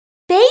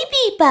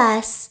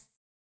BabyBus.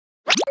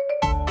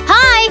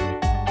 Hi!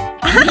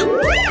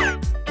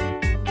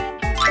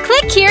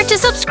 Click here to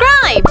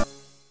subscribe.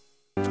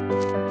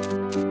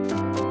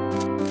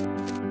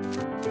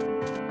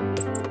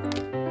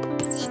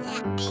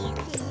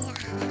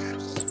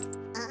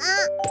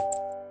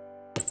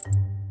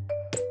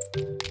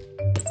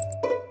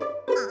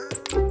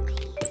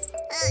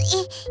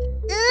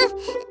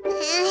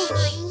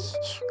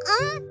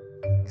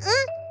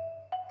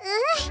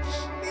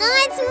 No,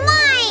 it's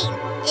mine!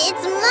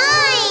 It's mine!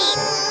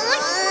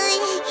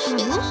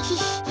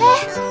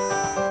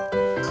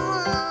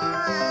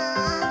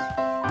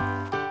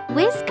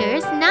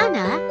 Whiskers,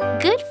 Nana,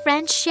 good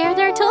friends share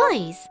their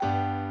toys.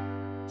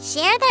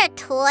 Share their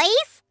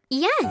toys?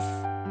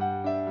 Yes.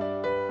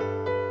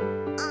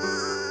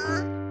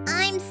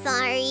 I'm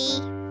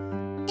sorry.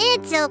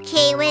 It's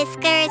okay,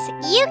 Whiskers.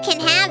 You can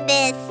have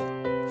this.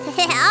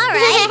 All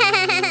right.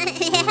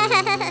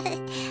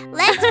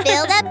 Let's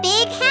build a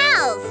big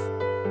house.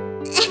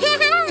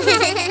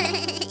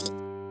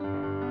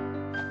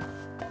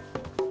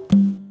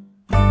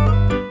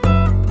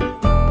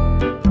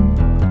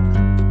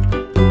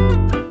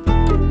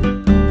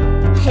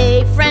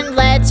 Hey friend,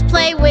 let's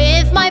play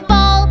with my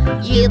ball.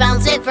 You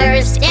bounce it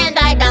first and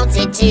I bounce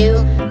it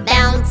too.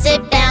 Bounce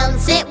it,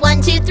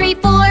 1, 2, 3,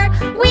 4.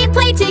 We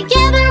play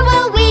together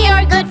while we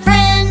are good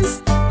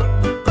friends.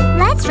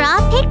 Let's draw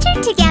a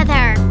picture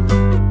together.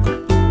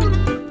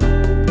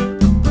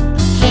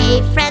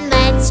 Hey friend,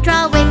 let's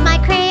draw with my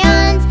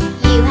crayons.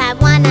 You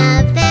have one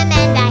of them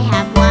and I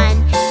have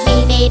one.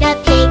 We made a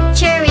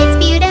picture, it's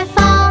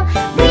beautiful.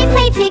 We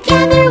play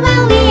together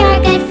while we are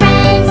good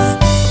friends.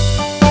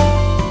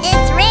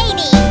 It's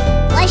raining.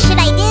 What should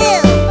I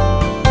do?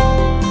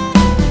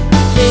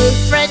 Hey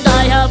friend,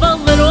 I have a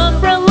little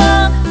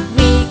umbrella.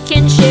 We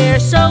can share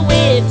so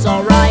it's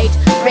alright.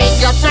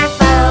 Raindrops are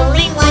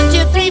falling, 1,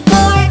 2, 3,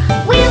 4.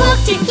 We walk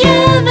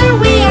together,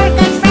 we are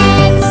good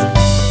friends.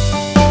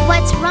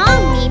 What's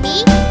wrong,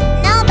 Mimi?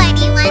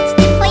 Nobody wants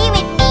to play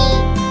with me.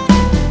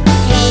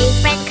 Hey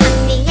friend, come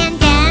sing and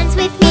dance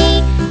with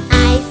me.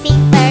 I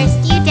sing first,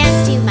 you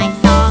dance to my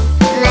song.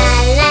 La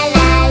la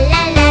la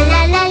la la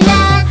la la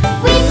la.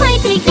 We play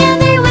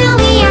together while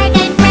we are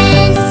good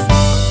friends.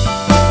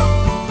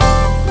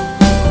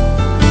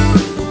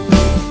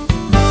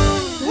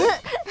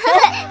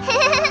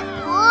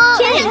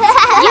 Kids,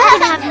 you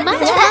can have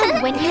much fun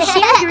when you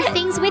share your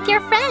things with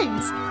your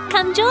friends.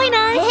 Come join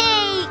us.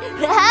 Hey!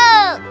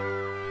 Help!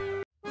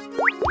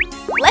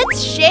 Let's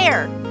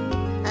share.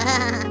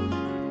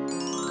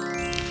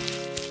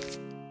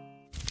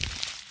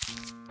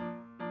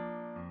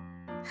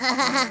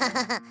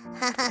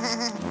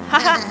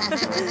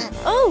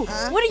 Oh,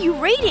 what are you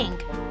reading?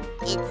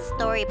 It's a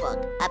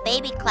storybook. A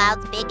Baby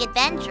Cloud's Big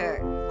Adventure.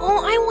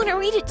 Oh, I want to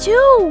read it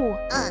too.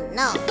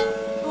 No.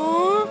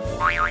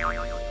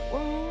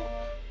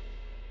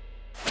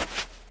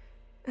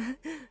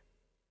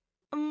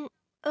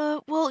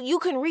 Well, you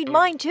can read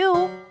mine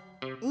too.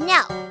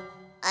 No.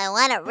 I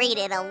want to read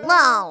it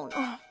alone.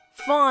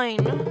 Fine.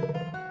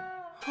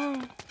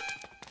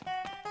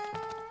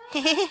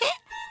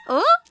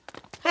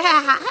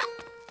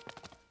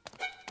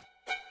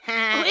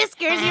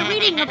 Whiskers, you're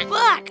reading a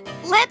book.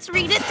 Let's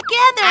read it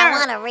together. I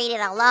want to read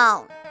it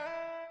alone.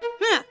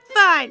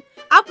 Fine.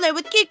 I'll play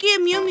with Kiki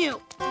and Mew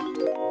Mew.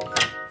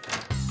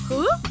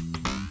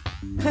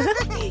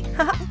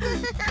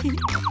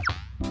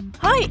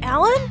 Hi,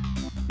 Alan.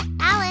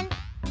 Alan,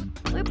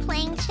 we're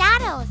playing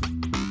Shadows.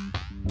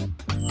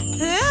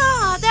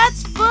 Yeah,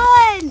 that's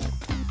fun.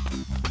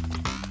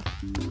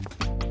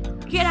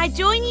 Can I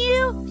join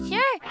you?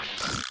 Sure.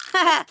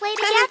 Let's play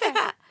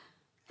together.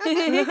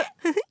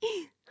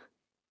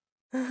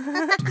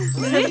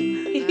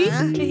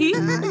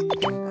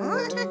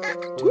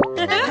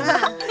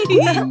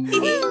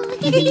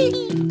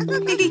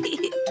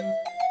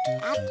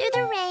 After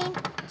the rain,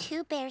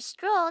 two bears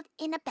strolled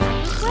in a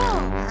bamboo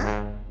grove.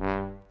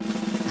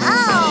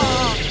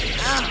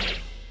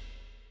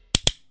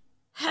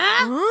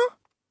 Huh?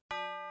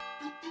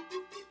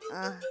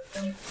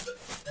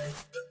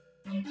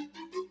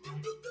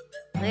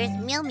 Where's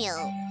Mew Mew?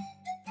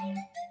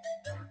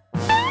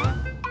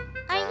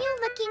 Are you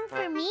looking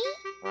for me?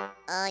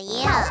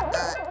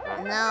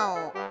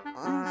 No.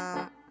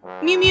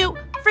 Mew Mew,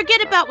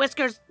 forget about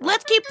Whiskers.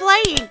 Let's keep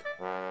playing.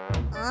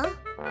 Huh?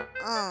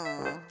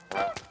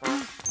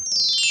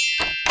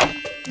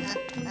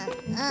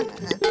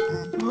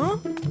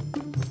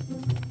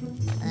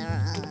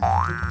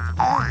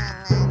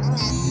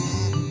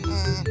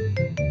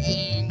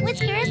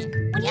 Whiskers,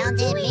 what are you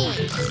doing?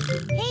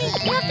 Hey,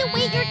 you have to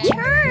wait your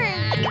turn.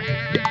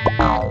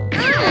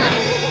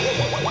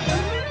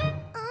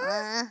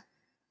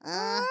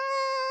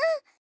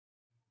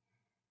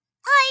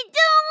 I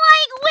don't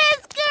like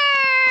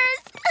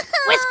Whiskers!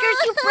 Whiskers,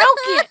 you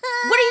broke it.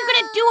 What are you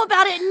going to do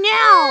about it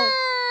now?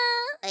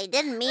 I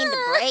didn't mean to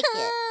break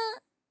it.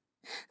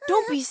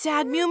 Don't be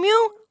sad, Mew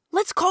Mew.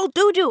 Let's call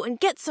Doo-Doo and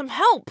get some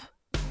help.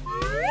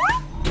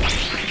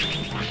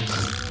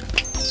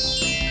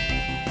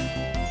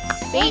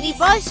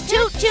 BabyBus,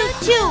 toot, toot,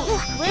 toot.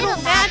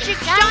 Little magic,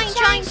 shine,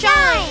 shine,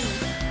 shine.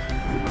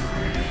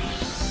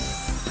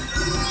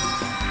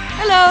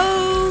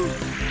 Hello.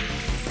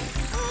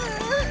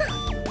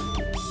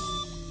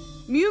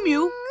 Mew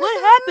Mew,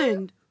 what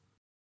happened?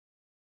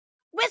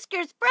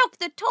 Whiskers broke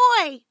the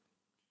toy.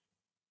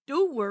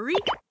 Don't worry,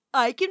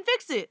 I can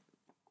fix it.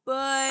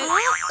 But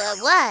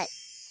What?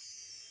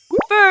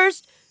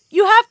 first,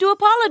 you have to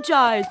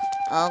apologize.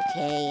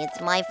 Okay, it's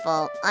my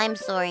fault. I'm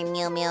sorry,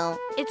 Mew Mew.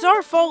 It's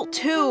our fault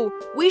too.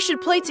 We should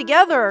play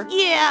together.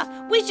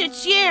 Yeah, we should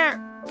share.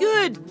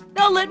 Good.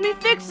 Now let me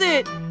fix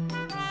it.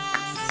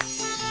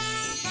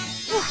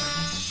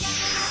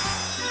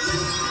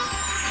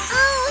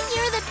 Oh,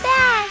 you're the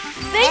best.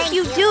 Thank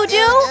you, Doo-Doo.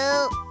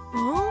 Doo-Doo.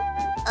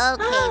 Huh?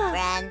 Okay,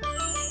 friend.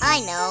 I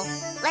know.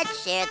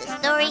 Let's share the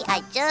story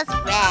I just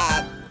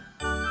read.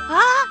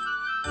 Huh?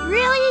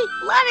 Really?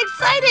 I'm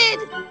excited.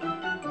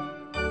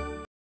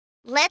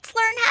 Let's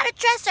learn how to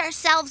dress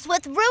ourselves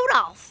with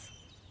Rudolph.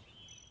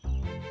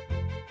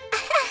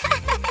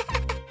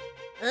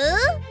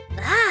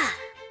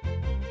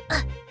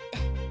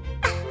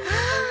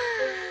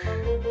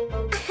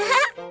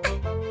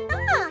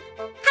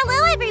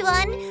 Hello,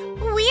 everyone.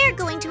 We're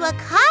going to a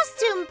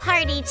costume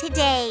party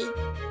today.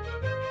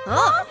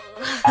 Oh!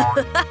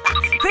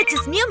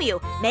 Princess Mew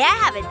Mew, may I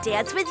have a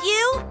dance with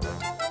you?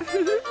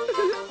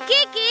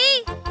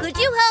 Kiki, could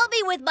you help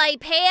me with my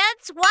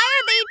pants? Why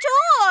are they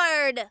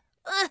torn?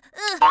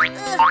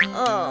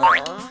 Oh,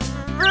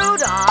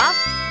 Rudolph,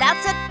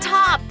 that's a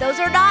top. Those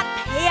are not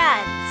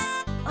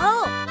pants.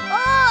 Oh!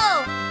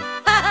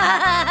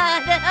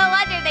 No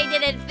wonder they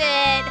didn't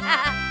fit.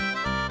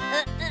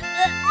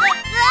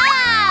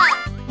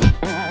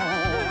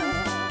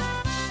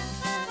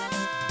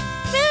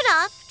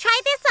 Rudolph, try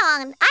this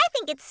on. I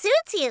think it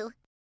suits you.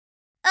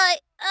 I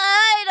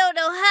don't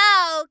know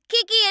how.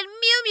 Kiki and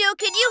Mew Mew,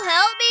 can you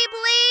help me,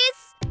 please?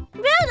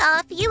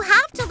 Rudolph, you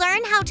have to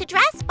learn how to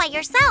dress by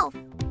yourself.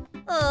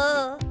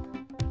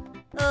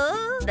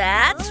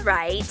 That's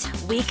right.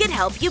 We can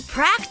help you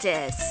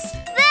practice.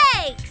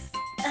 Thanks!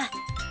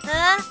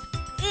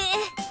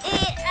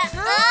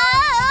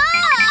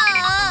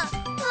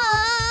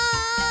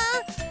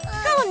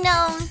 Oh,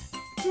 no.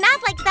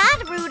 Not like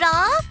that,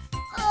 Rudolph.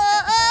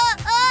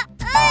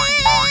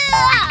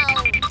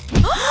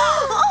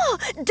 Oh,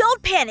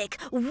 don't panic.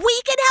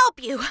 We can help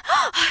you.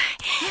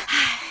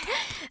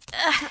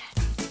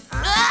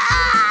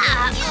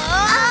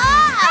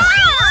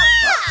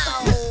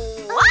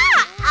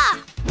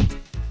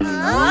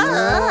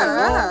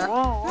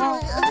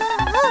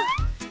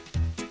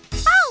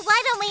 Oh,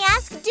 why don't we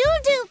ask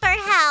Doo-Doo for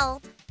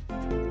help?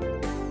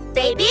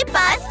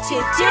 BabyBus,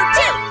 toot, toot,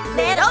 toot.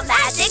 Little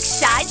magic,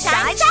 shine,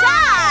 shine,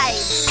 shine.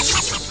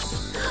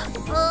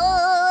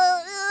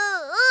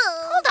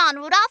 Hold on,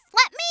 Rudolph.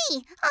 Let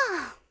me.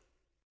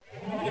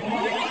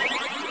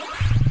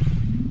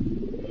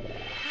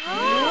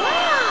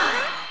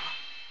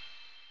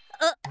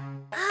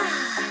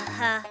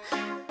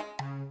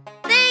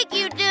 Thank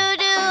you,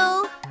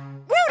 Doo-Doo.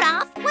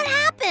 Rudolph, what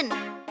happened?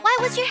 Why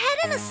was your head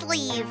in a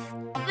sleeve?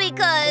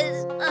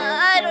 Because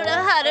I don't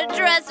know how to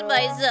dress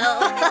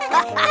myself.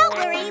 Don't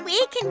worry,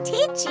 we can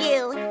teach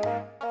you.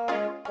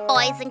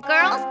 Boys and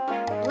girls,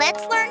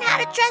 let's learn how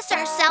to dress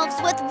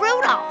ourselves with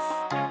Rudolph.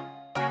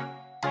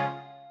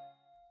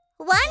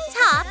 One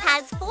top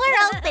has 4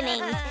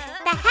 openings.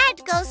 The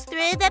head goes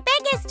through the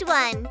biggest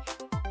one.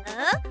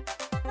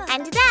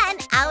 And then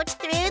out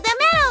through the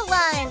middle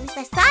one.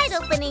 The side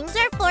openings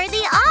are for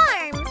the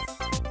arms.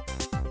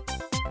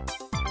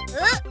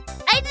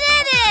 I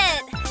did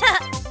it!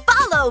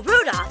 Follow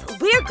Rudolph.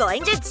 We're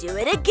going to do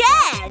it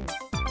again.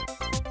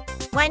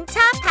 One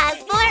top has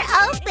 4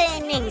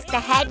 openings. The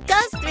head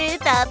goes through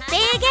the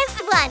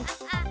biggest one.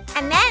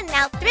 And then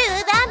out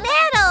through the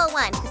middle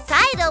one. The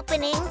side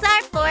openings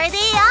are for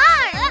the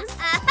arms.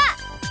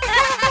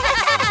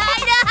 I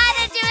know how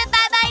to do it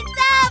by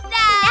myself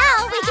now. Now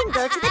we can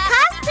go to the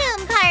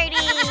costume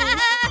party.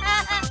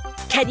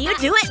 Can you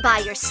do it by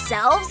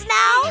yourselves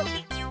now?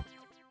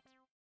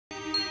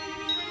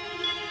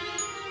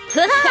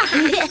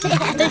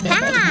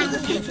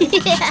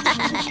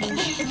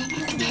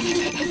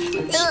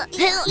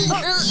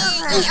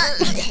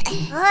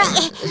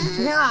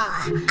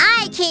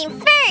 I came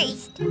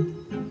first.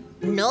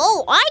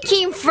 No, I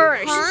came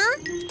first.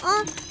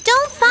 Huh?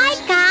 Don't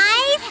fight,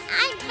 guys.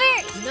 I'm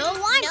first. No,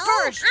 I'm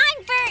first.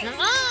 I'm first.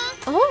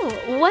 Oh,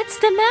 what's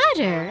the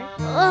matter?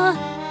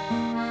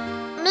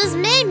 Miss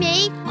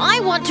Mimi, I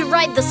want to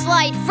ride the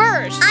slide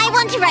first. I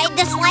want to ride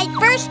the slide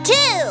first,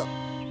 too.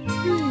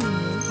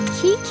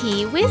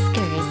 Kiki,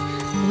 Whiskers,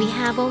 we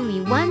have only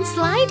one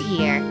slide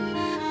here.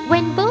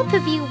 When both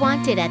of you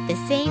want it at the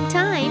same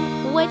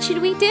time, what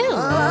should we do?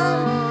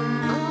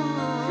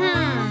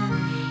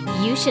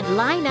 You should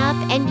line up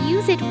and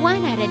use it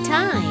one at a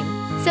time,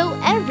 so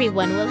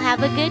everyone will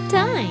have a good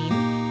time.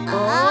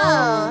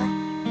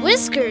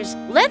 Whiskers,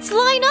 let's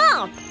line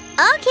up.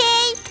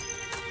 Okay.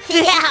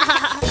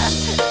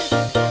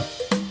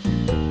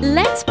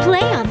 Let's Let's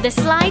play on the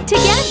slide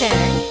together.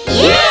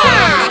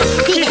 Yeah!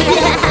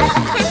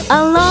 A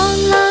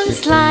long, long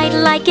slide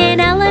like an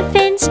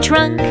elephant's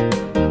trunk.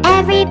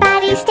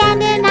 Everybody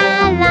stand in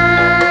a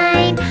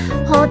line.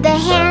 Hold the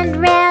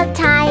handrail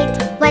tight,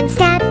 one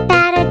step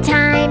at a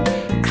time.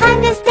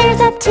 Climb the stairs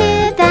up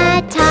to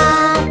the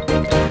top.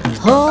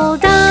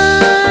 Hold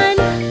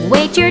on,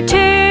 wait your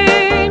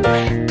turn.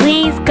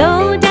 Please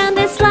go down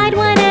the slide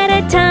one at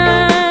a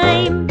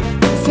time.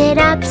 Sit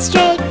up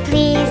straight,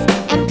 please,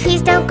 and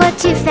please don't go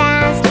too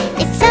fast.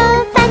 It's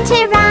so fun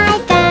to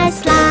ride the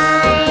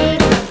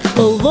slide.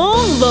 A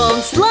long,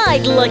 long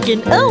slide like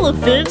an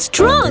elephant's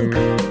trunk.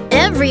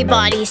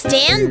 Everybody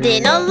stand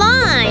in a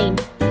line.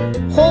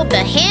 Hold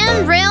the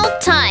handrail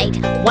tight,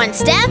 one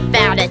step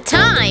at a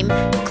time.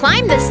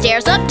 Climb the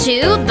stairs up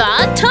to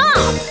the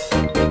top.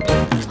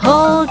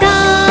 Hold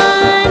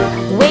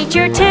on, wait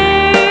your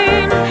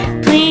turn.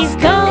 Please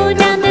go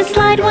down the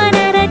slide one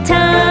at a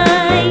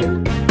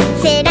time.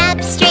 Sit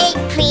up straight,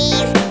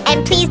 please,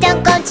 and please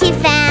don't go too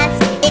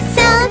fast. It's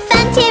so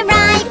fun to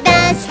ride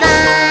the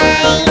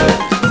slide.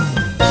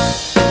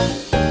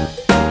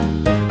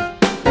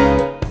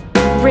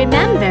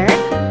 Remember,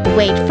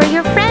 wait for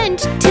your friend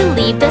to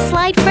leave the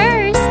slide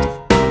first.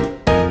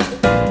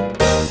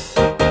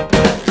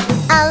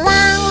 A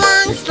long,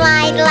 long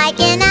slide like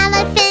an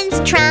elephant's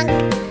trunk.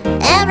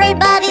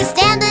 Everybody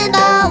stand in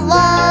a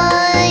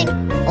line.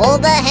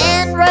 Hold the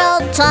handrail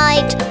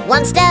tight,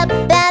 one step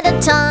at a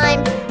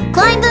time.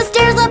 Climb the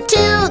stairs up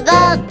to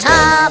the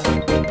top.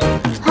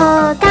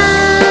 Hold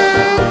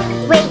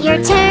on, wait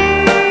your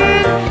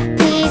turn.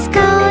 Please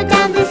go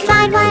down the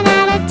slide one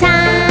at a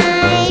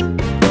time.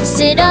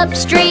 Sit up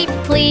straight,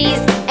 please,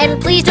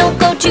 and please don't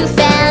go too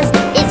fast.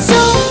 It's so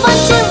fun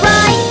to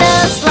ride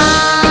the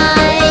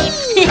slide.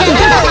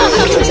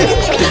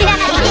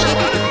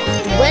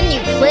 When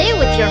you play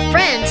with your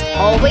friends,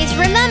 always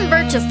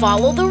remember to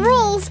follow the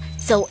rules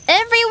so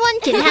everyone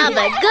can have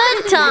a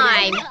good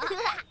time.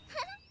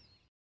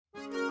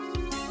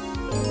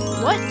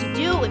 What to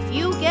do if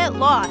you get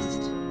lost?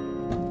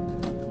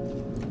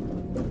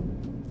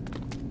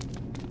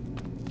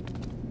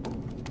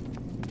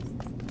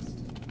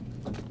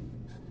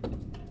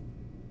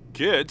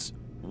 Kids,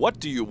 what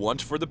do you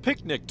want for the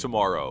picnic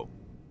tomorrow?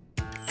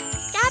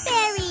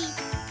 Strawberries.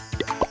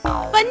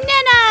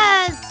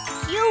 Bananas!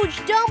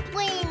 Huge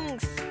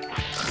dumplings!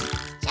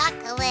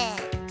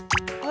 Chocolate.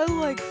 I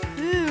like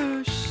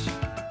fish.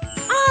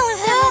 All of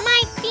them are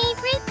my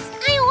favorites.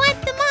 I want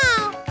them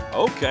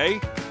all. Okay,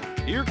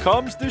 here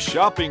comes the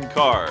shopping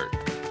cart.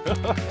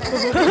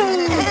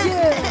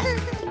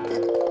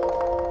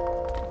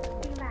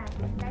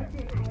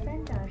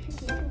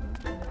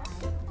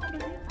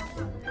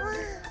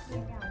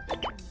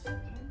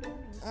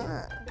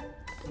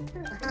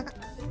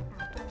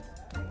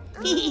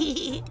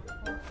 Hey.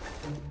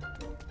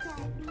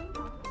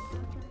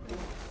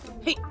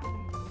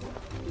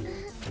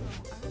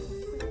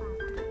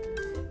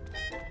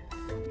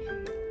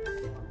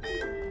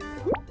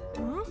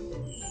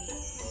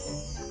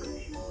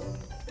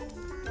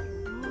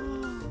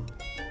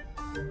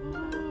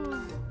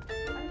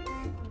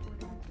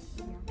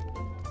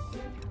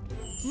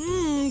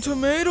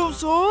 Tomato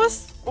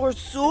sauce? Or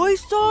soy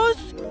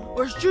sauce?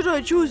 Or should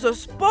I choose a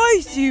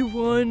spicy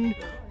one?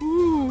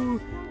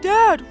 Ooh,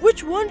 Dad,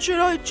 which one should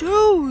I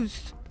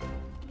choose?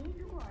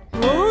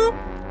 Huh?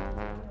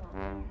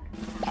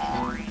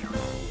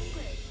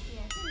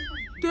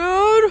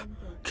 Dad?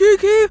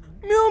 Kiki?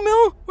 Meow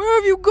Meow, where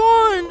have you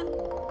gone?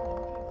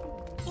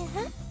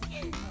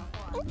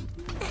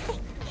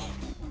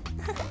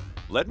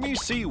 Let me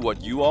see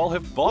what you all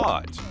have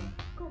bought.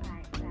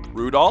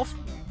 Rudolph,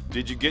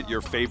 did you get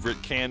your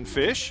favorite canned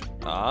fish?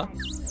 Huh?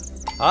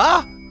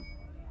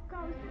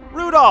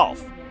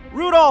 Rudolph!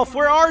 Rudolph,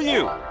 where are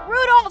you?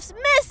 Rudolph's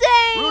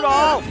missing!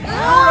 Rudolph!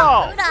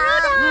 Rudolph!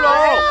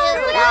 Rudolph!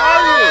 Where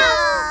are you?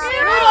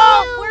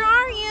 Rudolph, where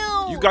are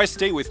you? You guys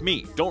stay with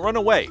me. Don't run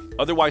away.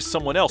 Otherwise,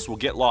 someone else will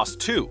get lost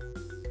too.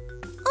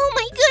 Oh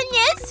my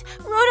goodness!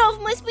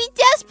 Rudolph must be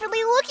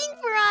desperately looking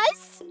for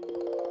us.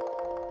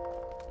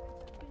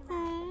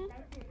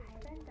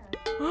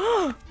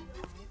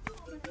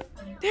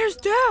 There's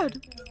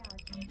Dad!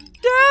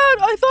 Dad,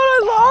 I thought I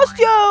lost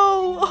you!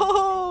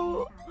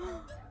 Oh.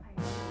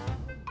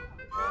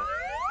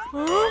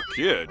 Huh?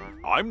 Kid,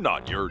 I'm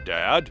not your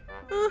dad.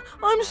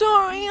 I'm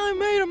sorry, I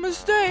made a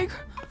mistake.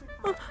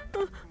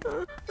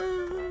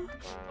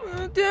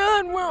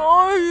 Dad, where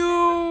are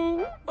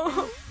you?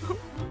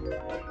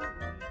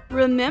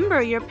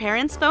 Remember your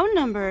parents' phone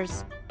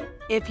numbers.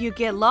 If you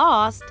get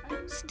lost,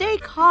 stay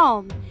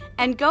calm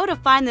and go to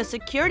find the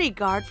security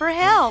guard for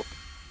help.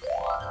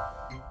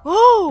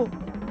 Oh!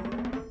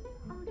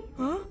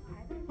 Huh?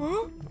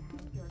 Huh?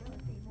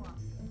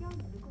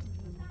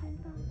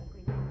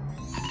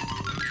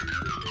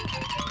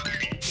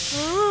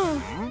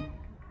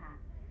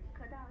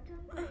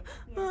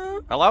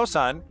 Hello,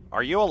 son.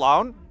 Are you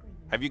alone?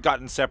 Have you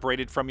gotten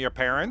separated from your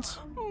parents?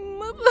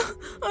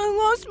 I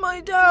lost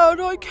my dad.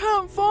 I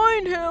can't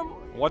find him.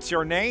 What's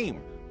your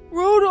name?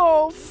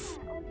 Rudolph.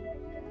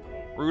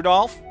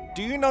 Rudolph?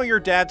 do you know your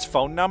dad's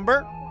phone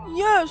number?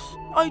 Yes,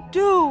 I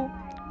do.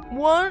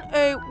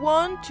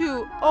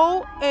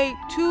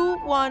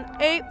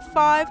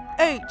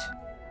 1-812-082-1858.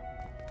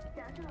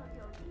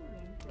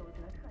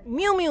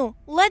 Mew Mew,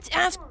 let's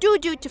ask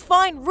Dudu to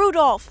find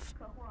Rudolph.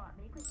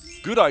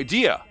 Good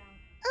idea.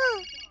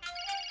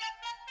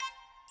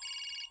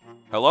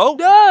 Hello?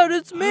 Dad,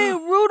 it's me,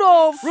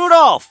 Rudolph.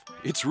 Rudolph!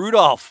 It's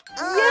Rudolph.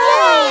 Yay!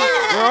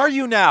 Where are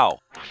you now?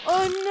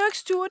 I'm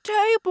next to a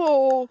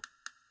table.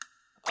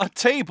 A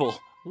table?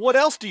 What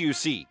else do you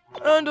see?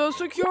 And a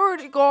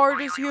security guard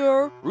is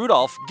here.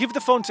 Rudolph, give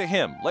the phone to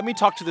him. Let me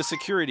talk to the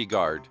security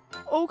guard.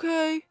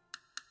 Okay.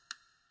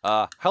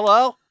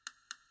 Hello?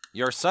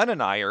 Your son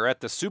and I are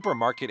at the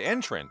supermarket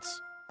entrance.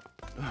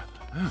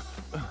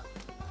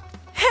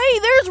 Hey,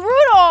 there's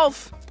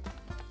Rudolph!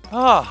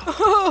 Ah,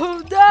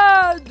 Oh,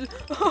 Dad!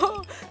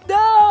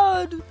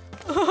 Dad!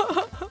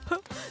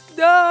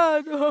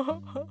 Dad!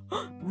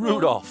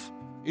 Rudolph,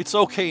 it's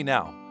okay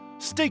now.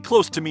 Stay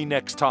close to me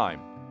next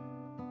time.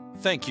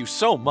 Thank you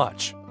so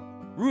much.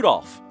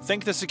 Rudolph,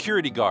 thank the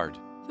security guard.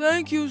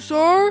 Thank you,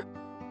 sir.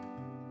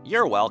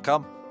 You're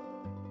welcome.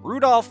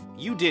 Rudolph,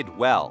 you did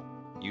well.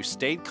 You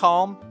stayed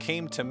calm,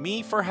 came to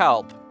me for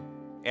help,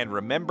 and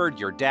remembered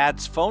your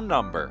dad's phone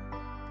number.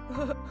 We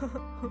were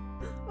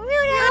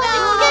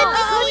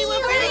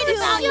worried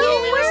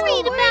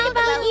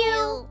about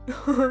you.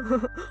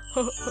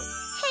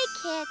 Hey,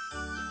 kids.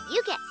 If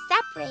you get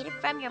separated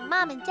from your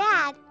mom and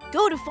dad,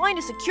 Go to find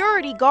a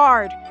security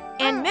guard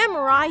and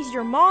memorize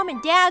your mom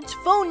and dad's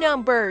phone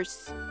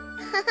numbers.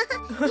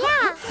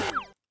 yeah.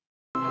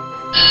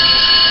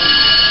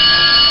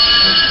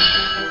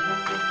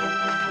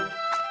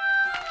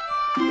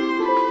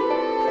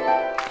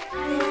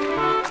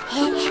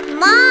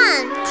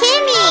 Mom!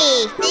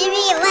 Timmy!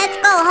 Timmy, let's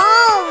go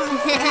home!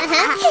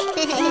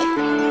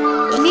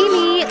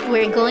 Mimi,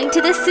 we're going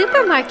to the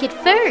supermarket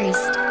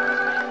first.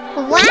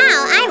 Wow,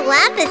 I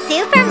love the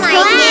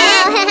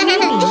supermarket!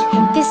 Mimi,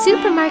 the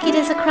supermarket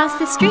is across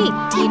the street.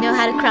 Do you know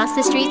how to cross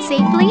the street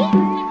safely?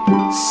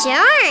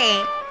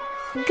 Sure!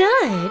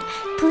 Good.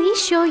 Please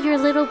show your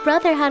little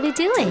brother how to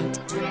do it.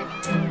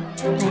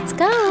 Let's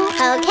go.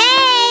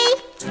 Okay!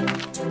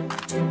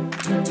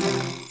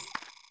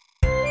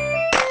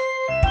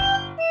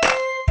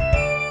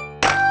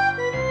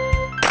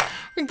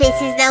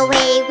 This is the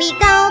way we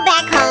go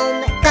back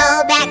home,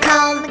 go back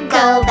home,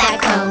 go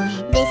back home.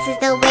 This is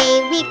the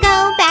way we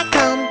go back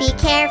home, be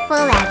careful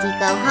as you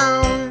go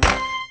home.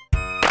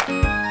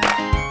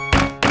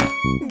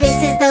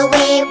 This is the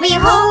way we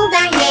hold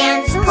our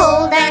hands,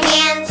 hold our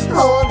hands,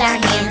 hold our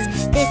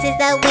hands. This is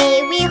the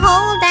way we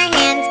hold our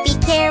hands, be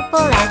careful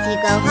as you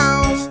go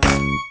home.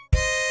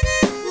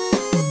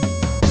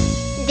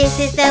 This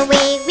is the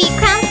way we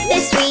cross the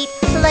street,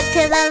 look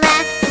to the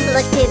left,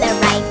 look to the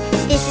right.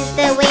 This is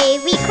the way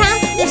we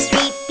cross the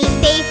street, be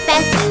safe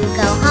as you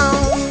go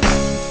home.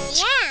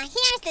 Yeah,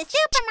 here's the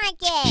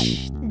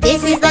supermarket.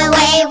 This is the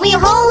way we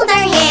hold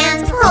our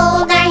hands,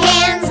 hold our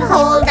hands,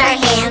 hold our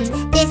hands.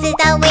 This is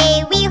the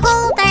way we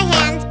hold our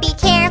hands, be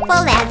careful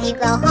as you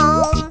go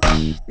home.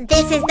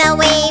 This is the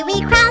way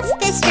we cross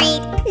the street,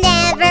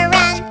 never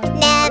run,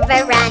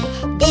 never run.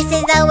 This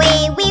is the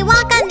way we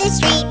walk on the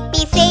street,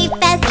 be safe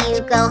as you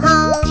go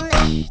home.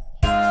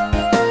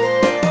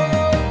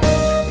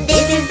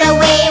 This is the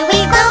way we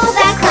go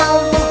back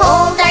home,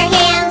 hold our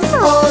hands,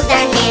 hold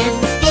our hands.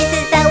 This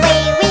is the way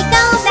we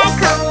go back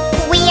home,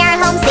 we are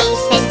home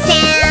safe and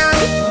sound.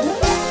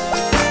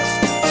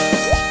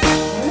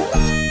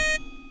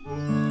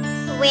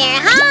 We're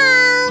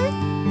home!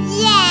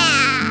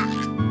 Yeah!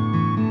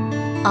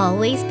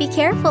 Always be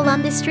careful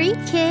on the street,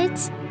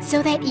 kids,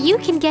 so that you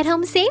can get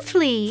home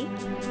safely.